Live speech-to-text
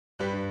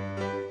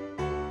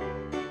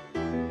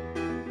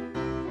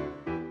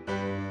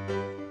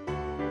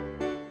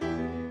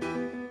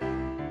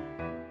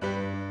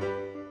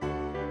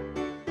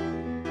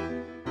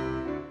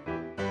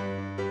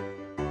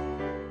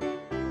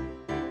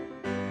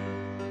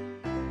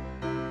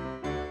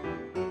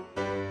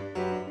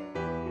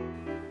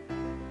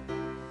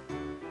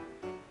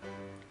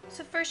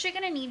So first you're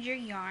going to need your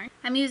yarn.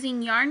 I'm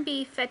using Yarn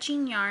Bee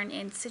Fetching Yarn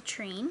in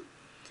Citrine.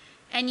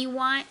 And you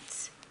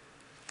want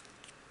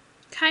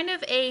kind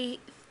of a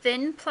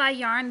thin ply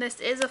yarn. This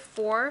is a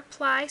 4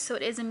 ply, so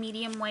it is a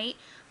medium weight,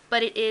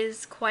 but it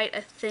is quite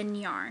a thin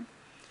yarn.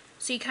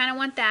 So you kind of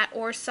want that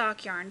or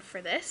sock yarn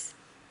for this.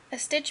 A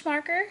stitch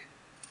marker,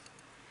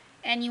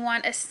 and you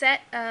want a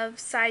set of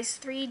size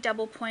 3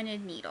 double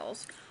pointed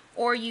needles,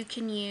 or you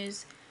can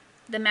use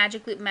the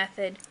magic loop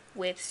method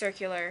with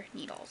circular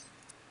needles.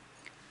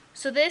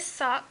 So this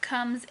sock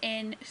comes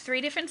in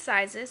 3 different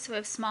sizes, so we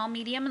have small,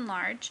 medium, and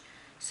large.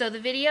 So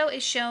the video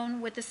is shown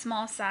with the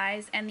small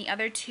size, and the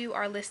other 2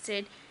 are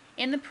listed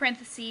in the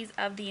parentheses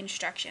of the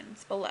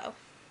instructions below.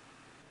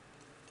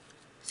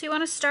 So you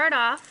want to start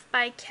off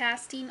by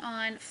casting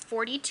on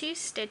 42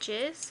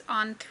 stitches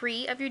on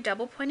 3 of your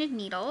double pointed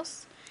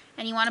needles,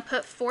 and you want to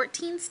put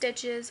 14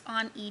 stitches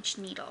on each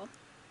needle.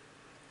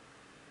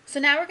 So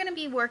now we're going to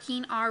be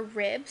working our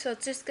rib, so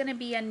it's just going to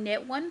be a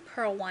knit 1,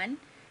 purl 1,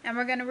 and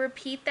we're going to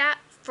repeat that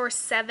for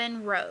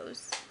 7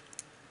 rows.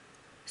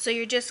 So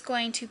you're just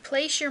going to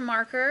place your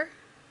marker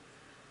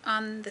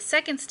on the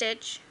second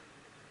stitch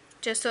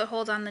just so it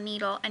holds on the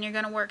needle, and you're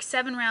going to work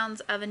 7 rounds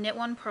of a knit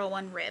 1, purl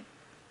 1 rib.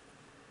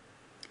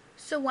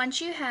 So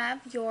once you have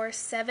your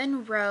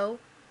 7-row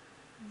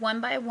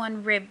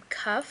 1x1 rib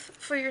cuff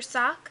for your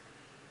sock,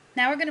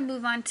 now we're going to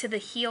move on to the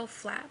heel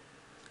flap.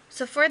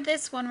 So for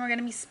this one, we're going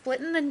to be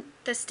splitting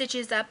the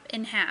stitches up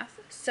in half.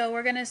 So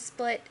we're going to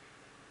split,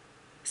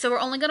 so we're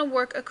only going to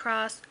work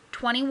across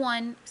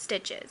 21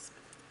 stitches.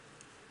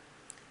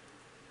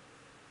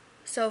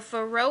 So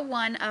for row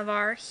 1 of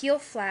our heel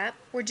flap,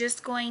 we're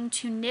just going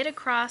to knit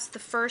across the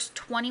first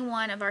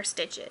 21 of our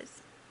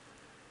stitches.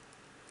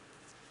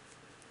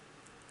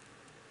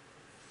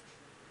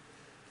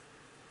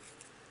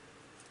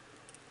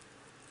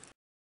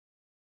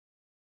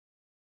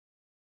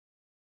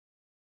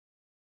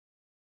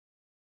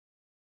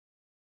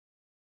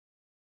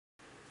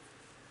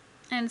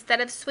 And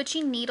instead of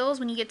switching needles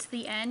when you get to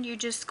the end, you're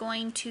just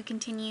going to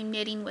continue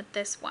knitting with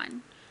this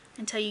one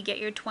until you get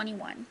your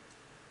 21.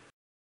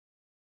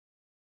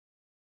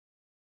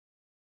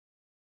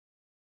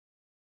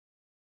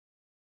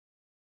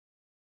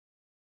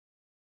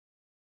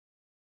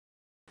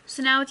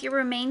 So now with your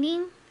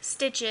remaining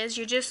stitches,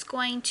 you're just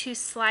going to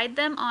slide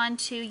them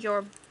onto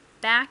your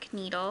back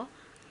needle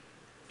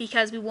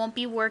because we won't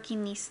be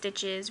working these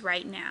stitches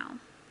right now.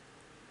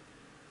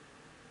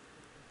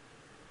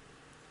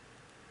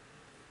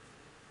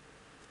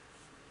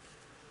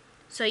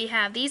 So you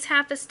have these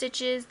half of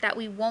stitches that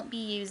we won't be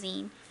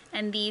using,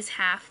 and these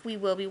half we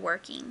will be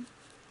working.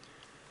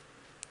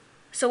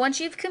 So once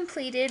you've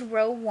completed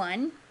row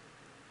 1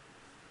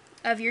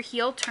 of your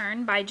heel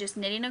turn by just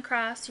knitting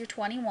across your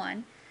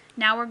 21,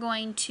 now we're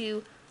going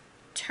to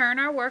turn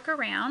our work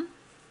around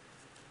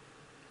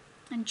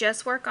and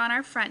just work on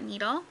our front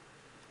needle.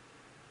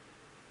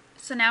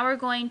 So now we're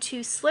going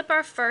to slip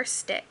our first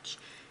stitch,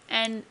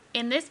 and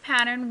in this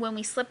pattern, when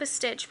we slip a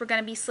stitch, we're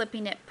going to be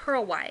slipping it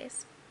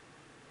purlwise.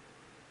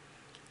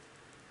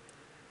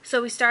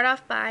 So we start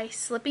off by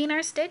slipping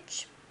our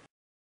stitch,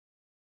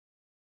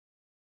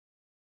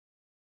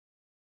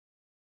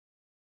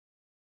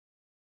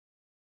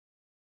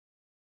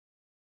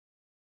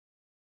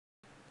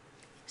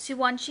 so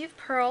once you've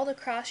purled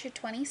across your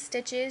 20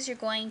 stitches, you're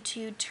going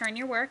to turn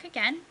your work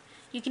again.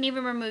 You can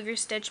even remove your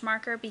stitch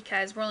marker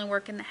because we're only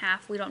working the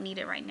half, we don't need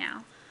it right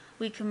now.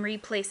 We can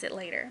replace it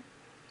later.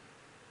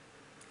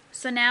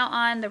 So now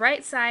on the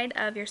right side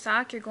of your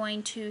sock, you're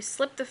going to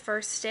slip the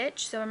first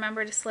stitch, so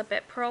remember to slip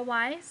it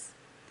purlwise,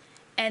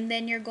 and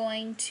then you're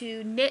going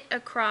to knit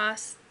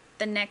across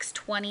the next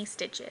 20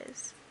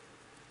 stitches.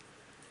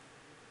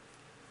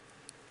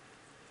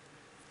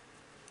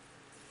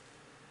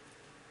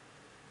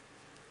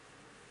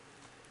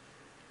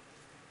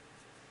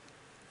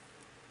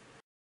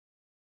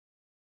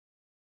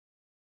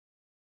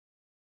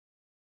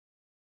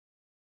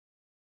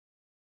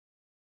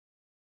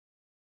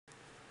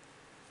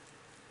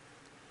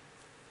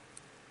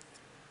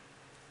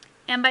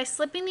 And by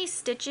slipping these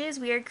stitches,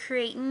 we are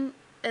creating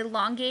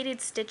elongated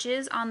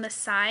stitches on the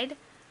side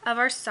of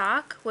our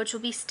sock, which will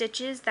be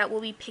stitches that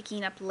we'll be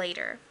picking up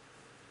later.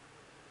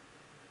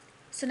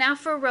 So now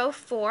for row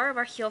 4 of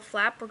our heel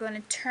flap, we're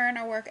going to turn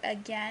our work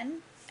again,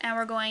 and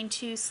we're going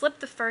to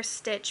slip the first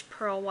stitch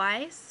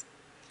purlwise,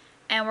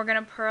 and we're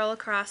going to purl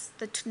across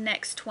the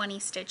next 20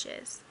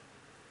 stitches.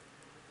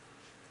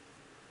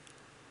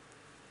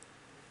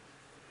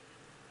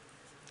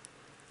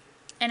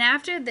 And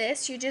after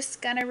this, you're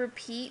just going to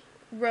repeat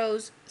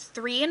rows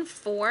 3 and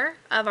 4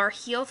 of our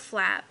heel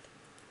flap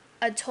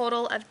a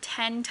total of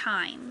 10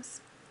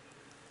 times,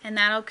 and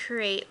that'll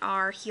create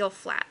our heel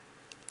flap.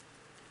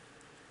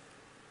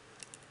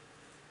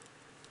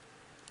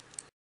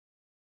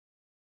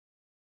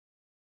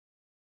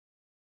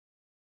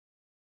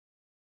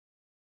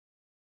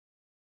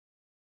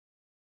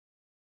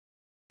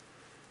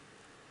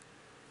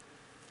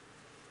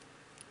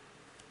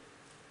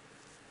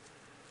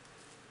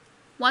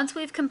 Once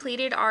we've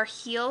completed our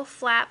heel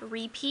flap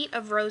repeat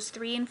of rows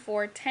 3 and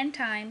 4 10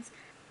 times,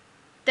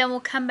 Then we'll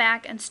come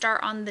back and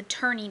start on the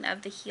turning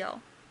of the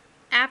heel.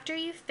 After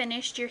you've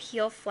finished your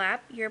heel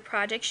flap, your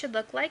project should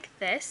look like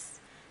this.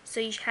 So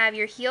you have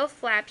your heel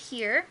flap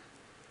here,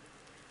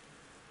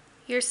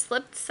 your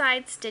slipped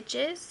side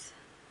stitches,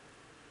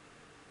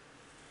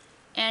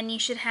 and you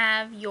should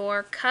have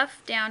your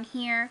cuff down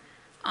here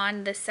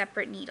on the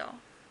separate needle.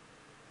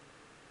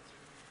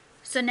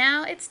 So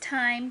now it's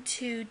time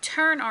to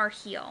turn our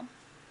heel.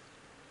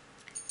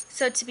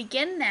 So to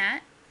begin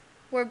that,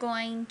 we're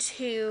going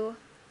to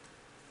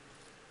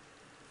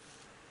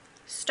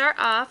start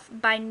off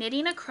by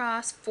knitting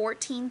across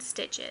 14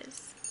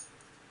 stitches.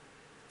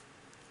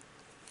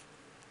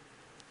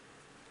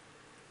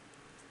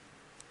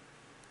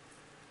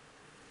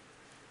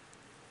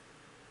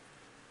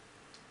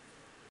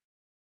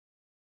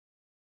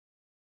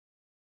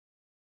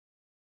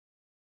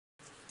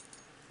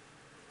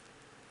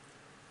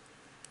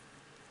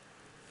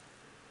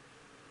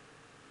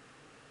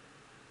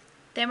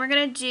 Then we're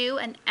going to do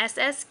an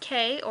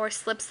SSK or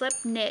slip slip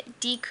knit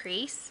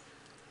decrease.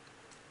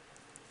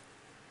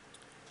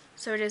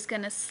 So we're just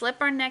going to slip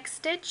our next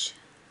stitch,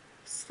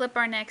 slip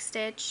our next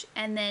stitch,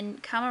 and then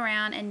come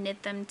around and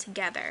knit them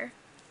together.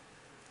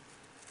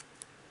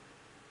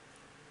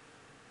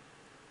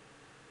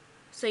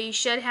 So you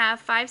should have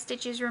 5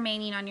 stitches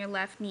remaining on your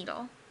left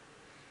needle.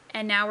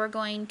 And now we're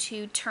going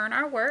to turn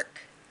our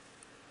work.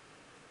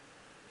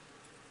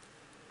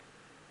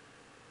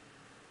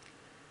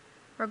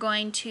 We're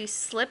going to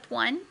slip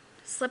 1,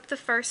 slip the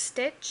first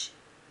stitch,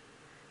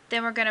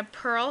 then we're going to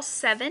purl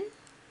 7,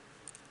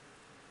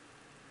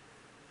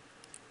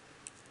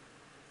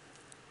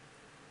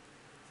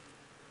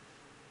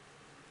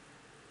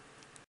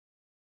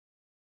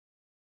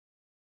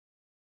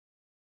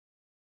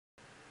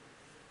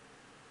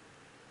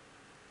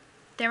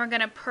 then we're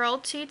going to purl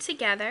 2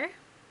 together,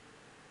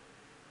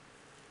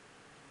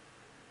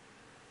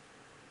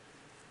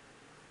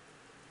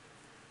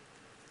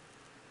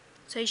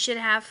 so you should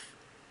have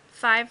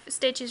 5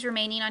 stitches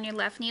remaining on your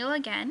left needle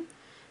again.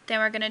 Then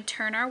we're going to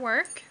turn our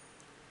work.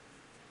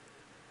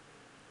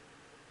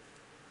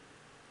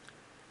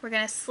 We're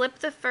going to slip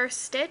the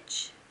first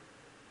stitch.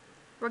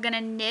 We're going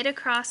to knit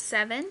across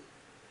 7.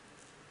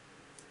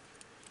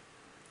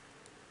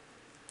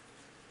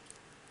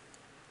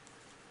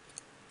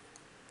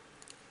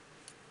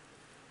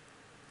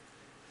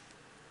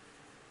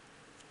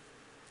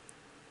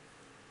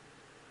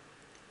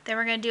 Then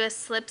we're going to do a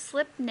slip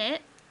slip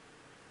knit.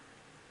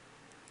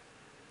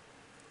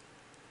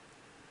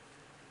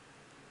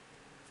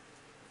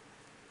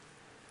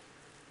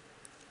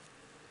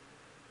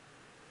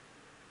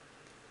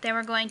 Then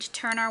we're going to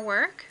turn our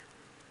work.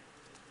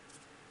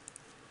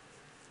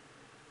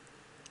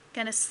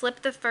 Going to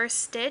slip the first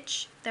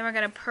stitch, then we're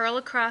going to purl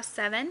across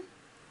 7.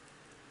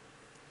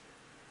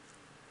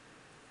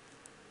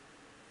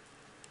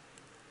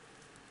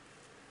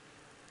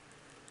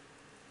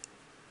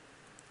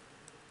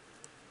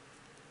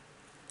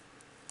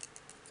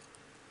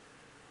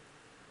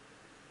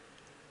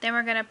 Then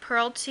we're going to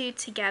purl 2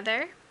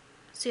 together.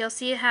 So you'll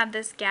see you have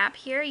this gap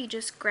here. You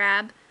just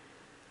grab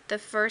the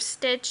first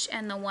stitch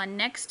and the one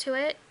next to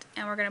it,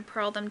 and we're going to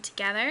purl them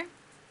together.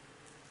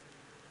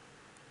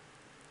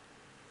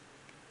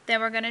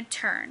 Then we're going to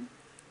turn.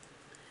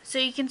 So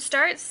you can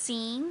start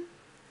seeing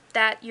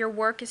that your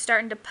work is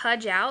starting to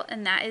pudge out,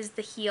 and that is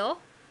the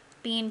heel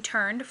being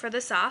turned for the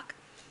sock.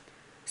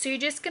 So you're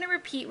just going to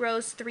repeat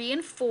rows 3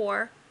 and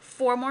 4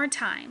 more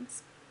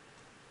times.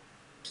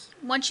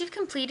 Once you've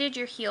completed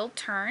your heel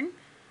turn,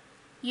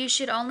 you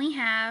should only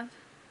have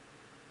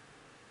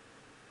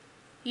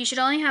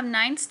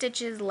 9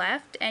 stitches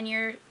left, and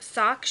your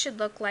sock should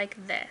look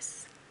like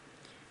this.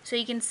 So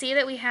you can see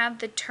that we have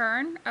the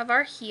turn of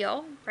our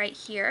heel right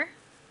here.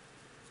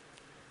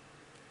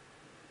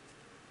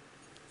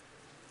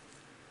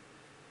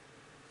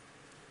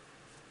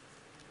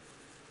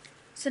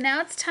 So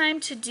now it's time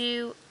to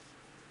do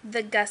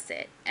the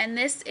gusset, and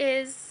this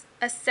is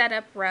a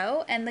setup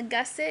row, and the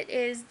gusset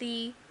is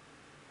the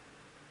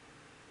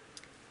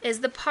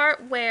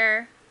part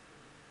where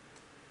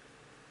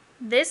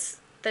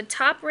the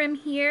top rim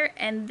here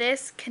and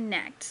this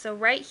connect. So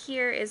right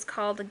here is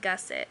called a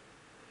gusset,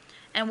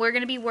 and we're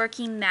going to be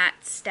working that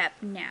step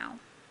now.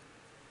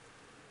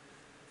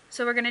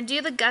 So we're going to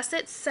do the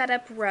gusset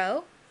setup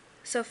row.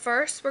 So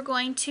first we're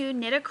going to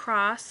knit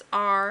across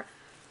our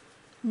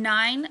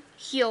 9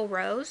 heel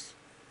rows,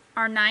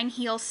 our 9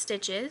 heel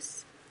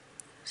stitches.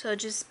 So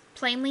just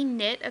plainly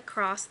knit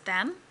across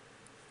them.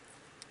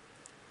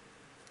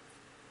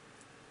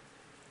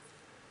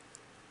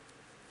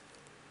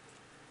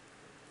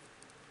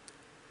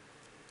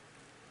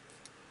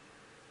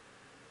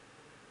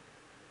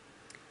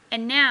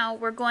 And now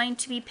we're going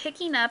to be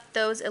picking up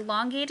those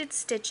elongated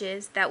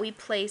stitches that we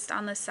placed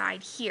on the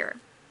side here.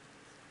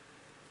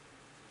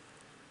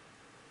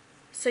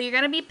 So you're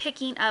going to be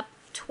picking up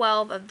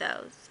 12 of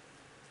those.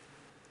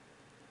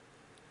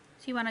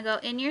 So you want to go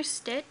in your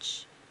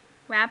stitch,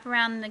 wrap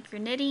around like you're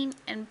knitting,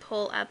 and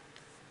pull up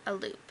a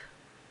loop.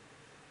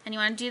 And you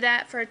want to do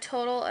that for a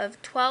total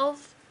of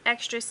 12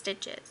 extra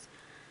stitches.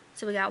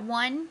 So we got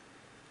 1,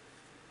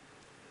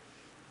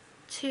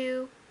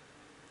 2,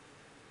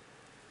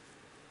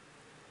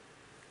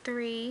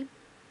 3,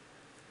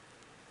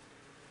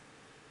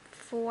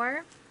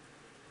 4,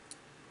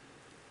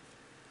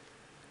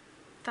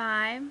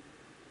 5,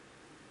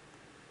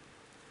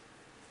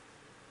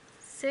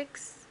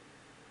 6,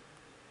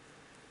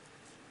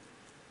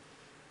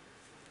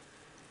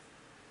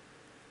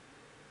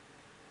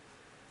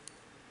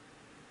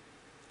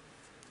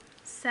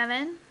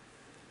 7,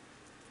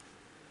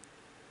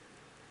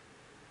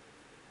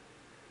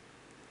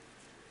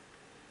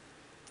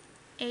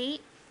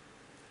 8,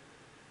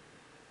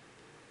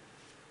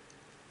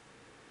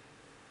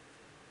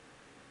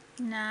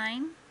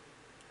 9,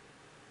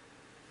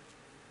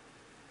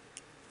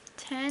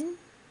 10,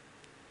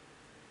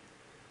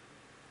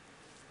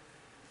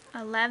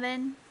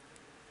 11,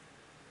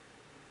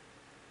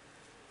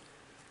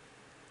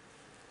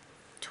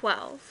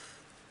 12.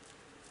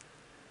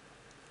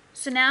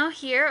 So now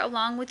here,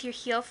 along with your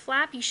heel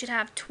flap, you should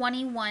have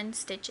 21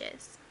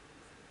 stitches.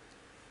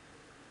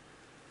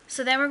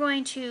 So then we're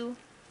going to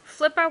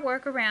flip our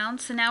work around.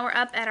 So now we're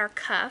up at our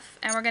cuff,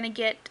 and we're going to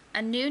get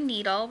a new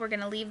needle. We're going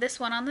to leave this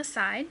one on the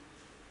side.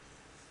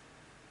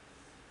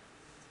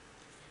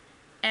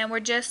 And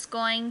we're just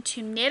going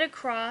to knit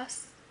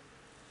across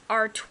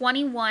our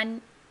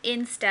 21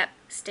 instep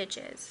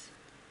stitches.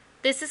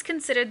 This is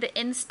considered the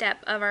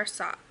instep of our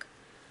sock.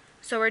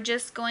 So we're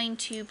just going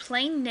to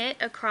plain knit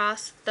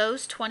across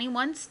those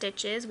 21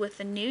 stitches with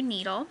the new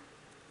needle.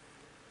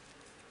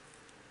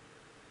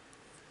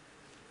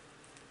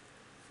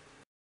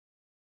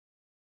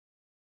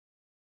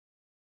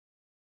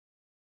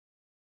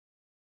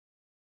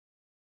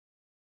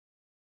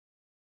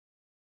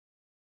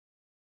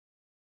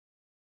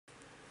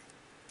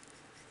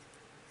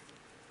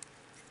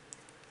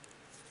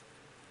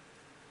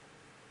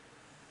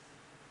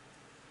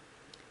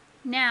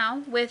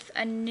 Now, with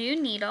a new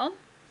needle,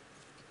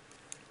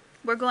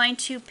 we're going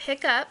to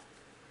pick up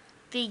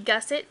the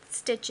gusset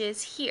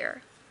stitches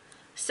here.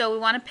 So we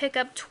want to pick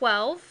up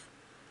 12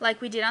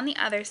 like we did on the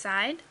other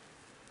side.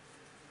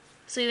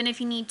 So even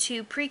if you need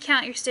to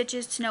pre-count your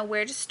stitches to know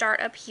where to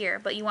start up here,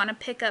 but you want to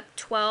pick up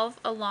 12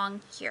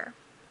 along here.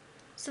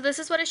 So this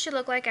is what it should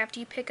look like after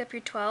you pick up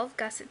your 12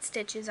 gusset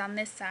stitches on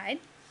this side.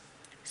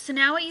 So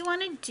now what you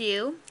want to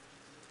do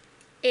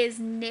is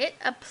knit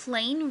a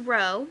plain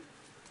row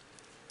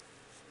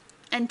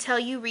until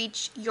you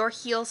reach your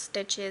heel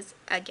stitches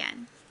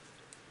again.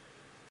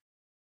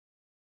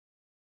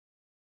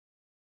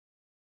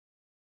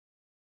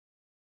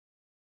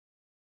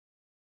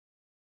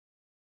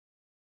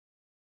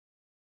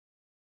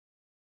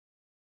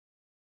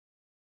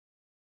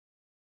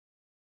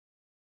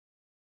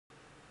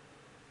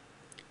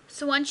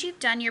 So once you've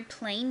done your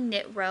plain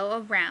knit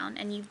row around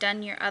and you've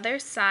done your other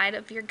side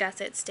of your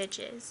gusset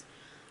stitches,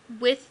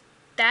 with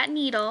that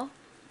needle,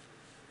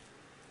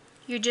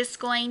 you're just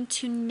going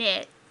to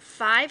knit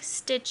 5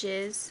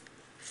 stitches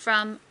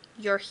from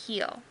your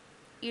heel.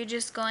 You're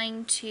just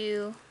going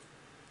to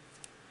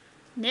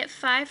knit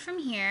 5 from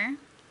here,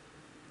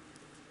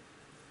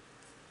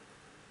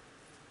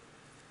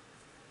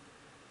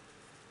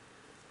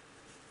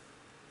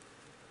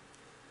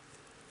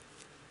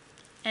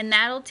 and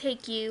that'll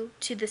take you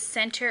to the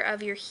center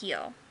of your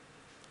heel.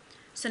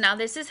 So now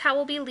this is how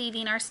we'll be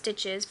leaving our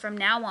stitches from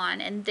now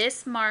on, and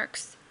this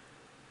marks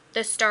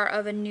the start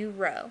of a new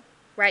row.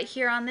 Right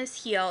here on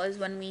this heel is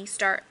when we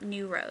start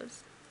new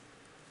rows.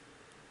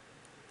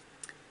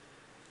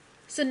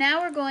 So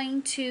now we're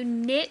going to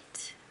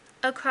knit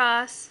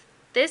across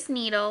this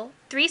needle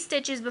 3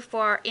 stitches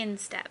before our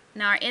instep.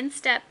 Now our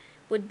instep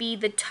would be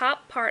the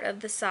top part of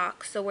the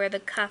sock, so where the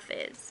cuff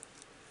is.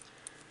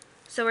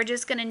 So we're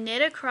just going to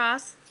knit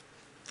across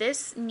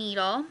this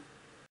needle.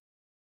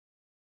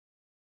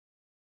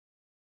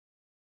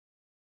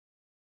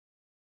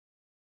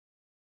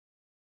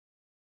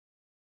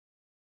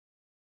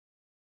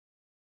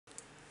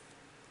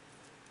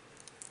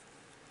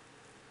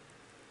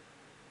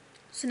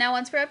 So now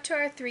once we're up to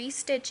our 3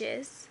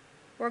 stitches,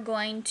 we're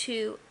going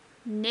to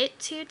knit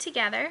 2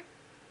 together,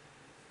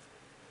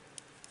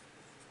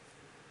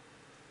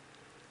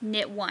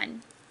 knit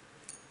 1.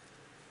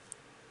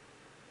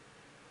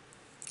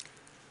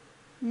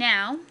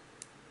 Now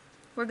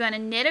we're going to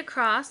knit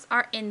across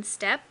our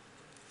instep,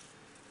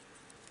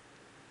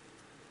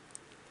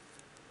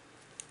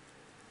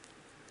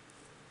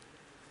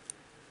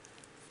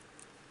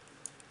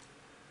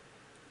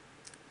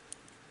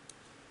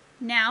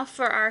 now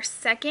for our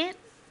second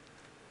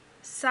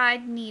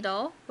side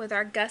needle with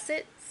our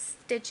gusset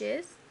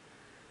stitches,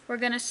 we're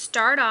going to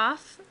start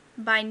off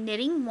by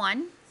knitting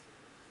 1,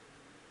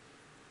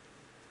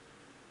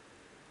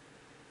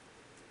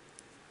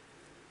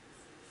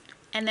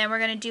 and then we're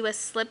going to do a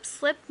slip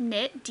slip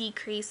knit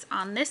decrease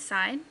on this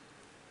side,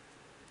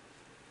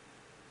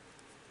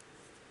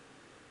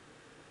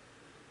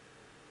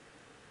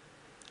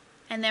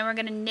 and then we're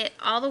going to knit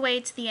all the way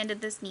to the end of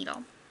this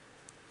needle.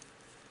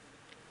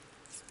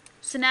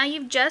 So now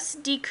you've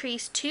just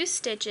decreased 2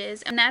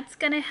 stitches, and that's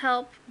going to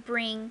help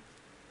bring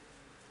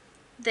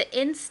the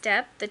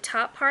instep, the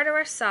top part of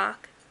our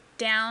sock,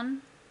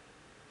 down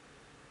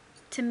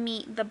to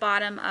meet the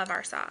bottom of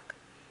our sock.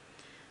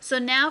 So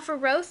now for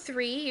row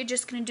 3, you're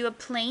just going to do a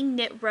plain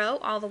knit row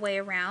all the way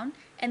around,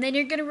 and then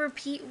you're going to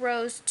repeat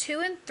rows 2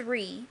 and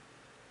 3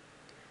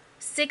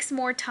 6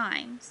 more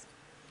times.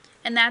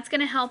 And that's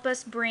going to help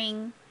us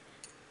bring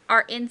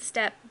our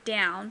instep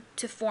down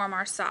to form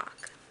our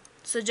sock.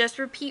 So just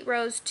repeat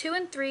rows 2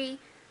 and 3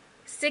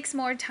 6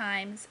 more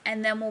times,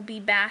 and then we'll be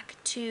back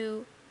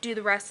to do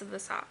the rest of the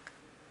sock.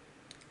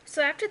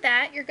 So after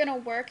that, you're going to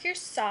work your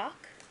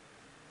sock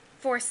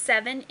for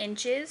 7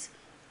 inches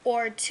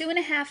or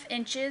 2.5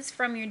 inches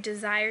from your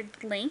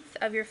desired length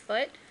of your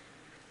foot.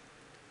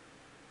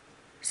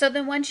 So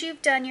then once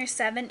you've done your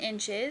 7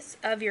 inches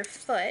of your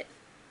foot,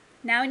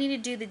 now we need to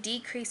do the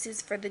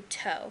decreases for the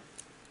toe.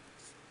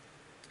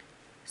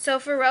 So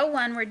for row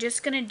 1, we're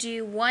just going to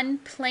do one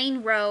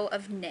plain row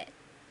of knit.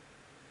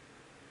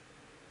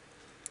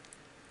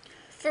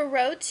 For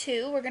row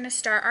 2, we're going to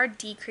start our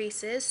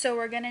decreases. So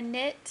we're going to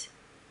knit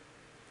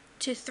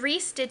to 3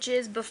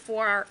 stitches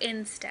before our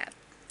instep.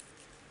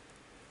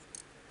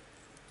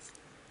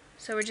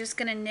 So we're just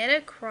going to knit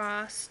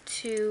across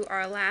to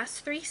our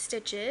last 3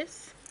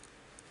 stitches.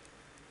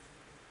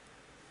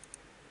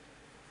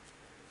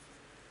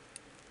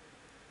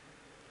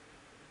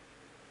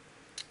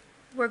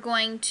 We're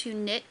going to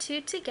knit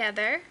 2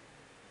 together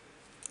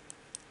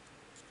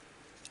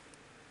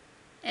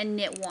and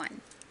knit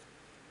 1.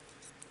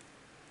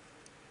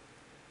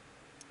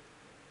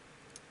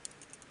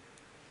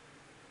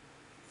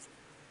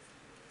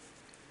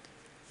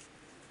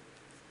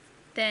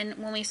 Then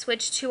when we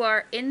switch to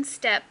our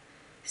instep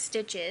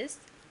stitches,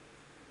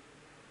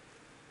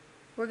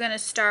 we're going to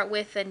start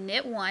with a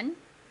knit 1.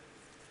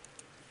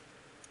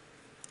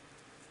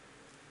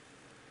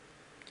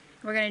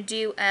 We're going to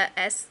do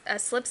a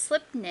slip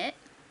slip knit.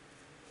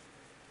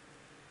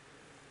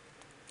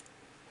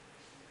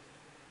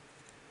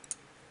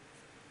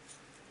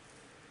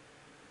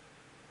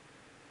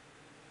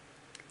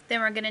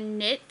 Then we're going to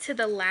knit to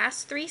the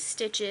last 3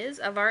 stitches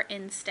of our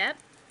instep.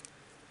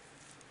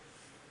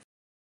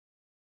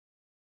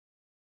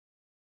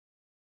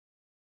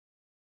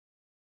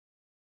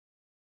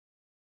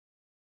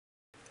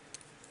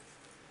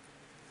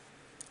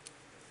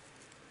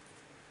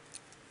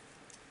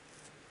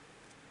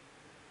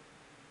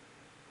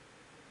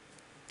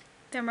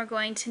 Then we're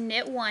going to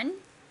knit 1,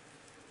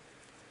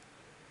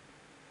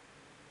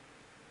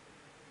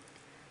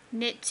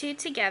 knit 2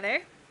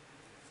 together,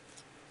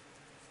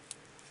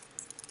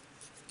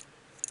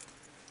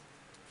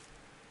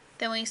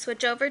 then we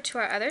switch over to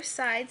our other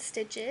side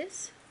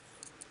stitches.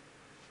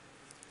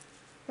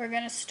 We're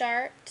going to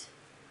start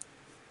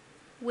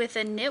with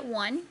a knit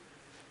 1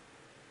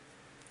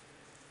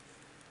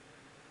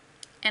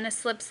 and a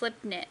slip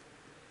slip knit.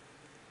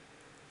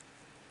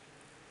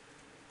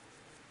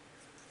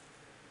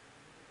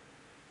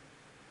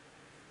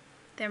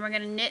 Then we're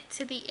going to knit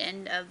to the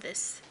end of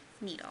this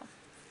needle.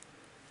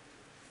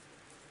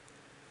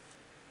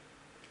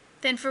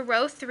 Then for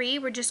row 3,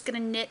 we're just going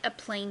to knit a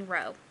plain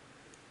row.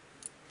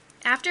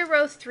 After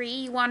row 3,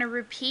 you want to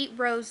repeat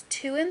rows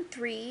 2 and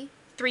 3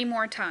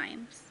 more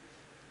times.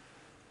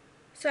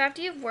 So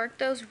after you've worked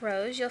those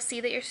rows, you'll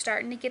see that you're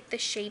starting to get the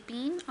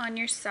shaping on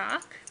your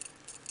sock.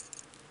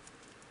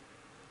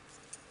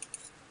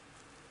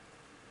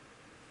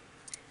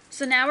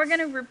 So now we're going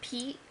to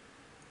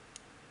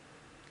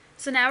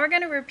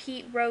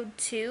repeat row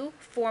 2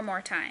 4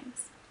 more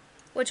times,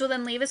 which will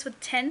then leave us with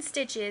 10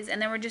 stitches,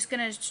 and then we're just going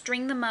to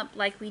string them up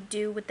like we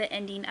do with the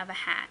ending of a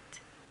hat.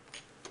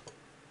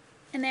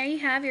 And there you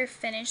have your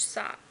finished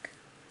sock.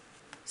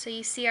 So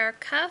you see our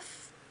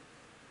cuff,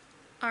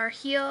 our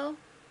heel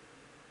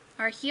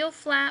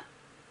flap,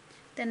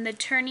 then the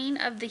turning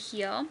of the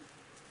heel.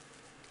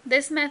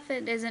 This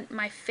method isn't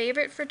my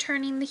favorite for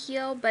turning the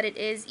heel, but it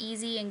is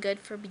easy and good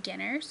for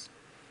beginners.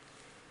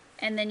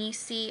 And then you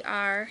see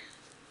our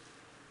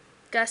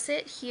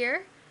gusset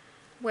here,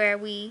 where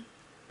we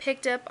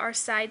picked up our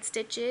side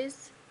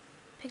stitches,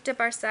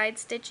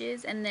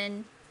 and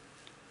then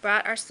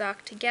brought our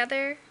sock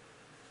together,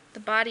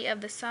 the body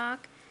of the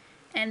sock,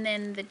 and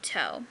then the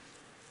toe.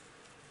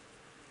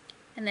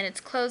 And then it's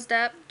closed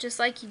up just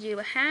like you do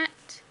a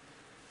hat,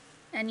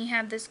 and you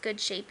have this good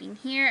shaping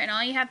here, and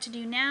all you have to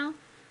do now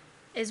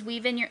is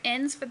weave in your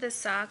ends for the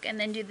sock and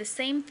then do the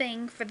same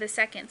thing for the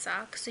second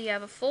sock, so you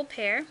have a full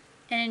pair,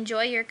 and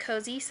enjoy your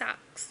cozy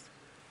socks.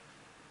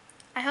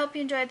 I hope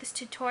you enjoyed this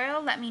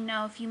tutorial. Let me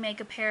know if you make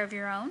a pair of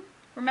your own.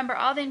 Remember,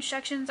 all the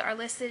instructions are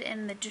listed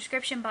in the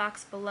description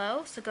box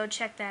below, so go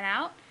check that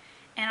out.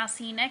 And I'll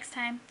see you next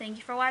time. Thank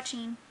you for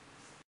watching.